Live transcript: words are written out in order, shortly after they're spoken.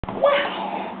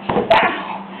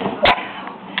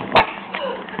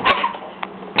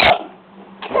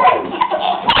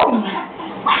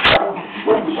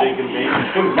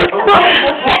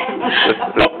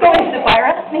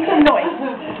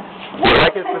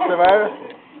Saphira?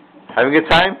 Having a good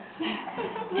time? Do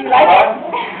you like it?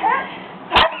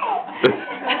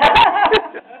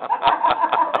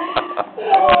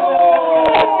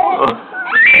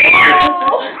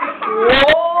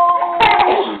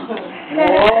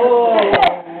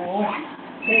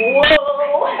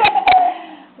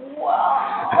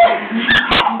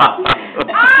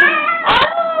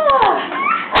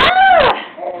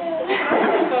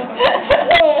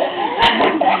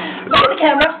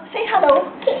 Camera, say hello.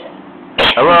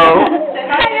 Hello.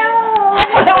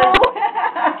 Hello.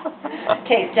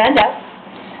 Okay, stand up.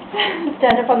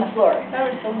 Stand up on the floor. That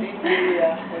was so neat when we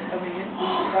were coming in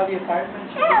from the apartment.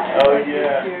 Oh,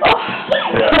 yeah.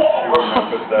 Yeah, she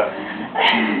remembers that.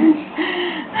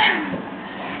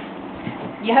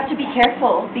 You have to be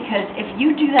careful because if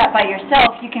you do that by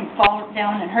yourself, you can fall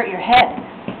down and hurt your head.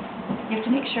 You have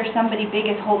to make sure somebody big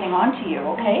is holding on to you,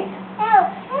 okay?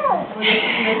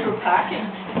 Make her packing.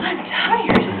 I'm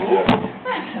tired.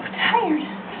 I'm so tired.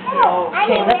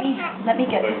 Okay, let me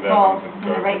get this ball in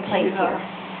the right place here.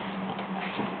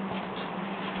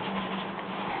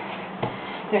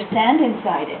 There's sand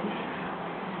inside it.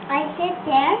 I sit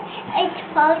there, it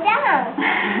falls down.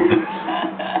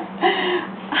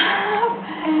 Up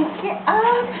and get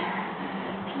up.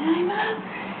 Climb up.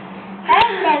 I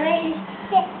never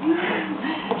sit.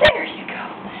 There you go.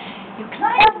 You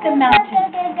climb up the mountain.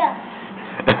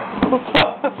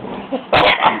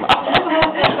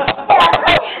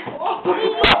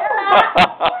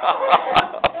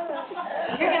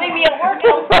 You're giving me a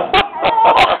workout.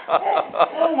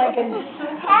 Oh my goodness.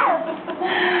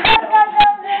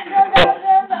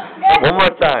 One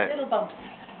more time. Little bumps.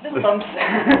 Little bumps.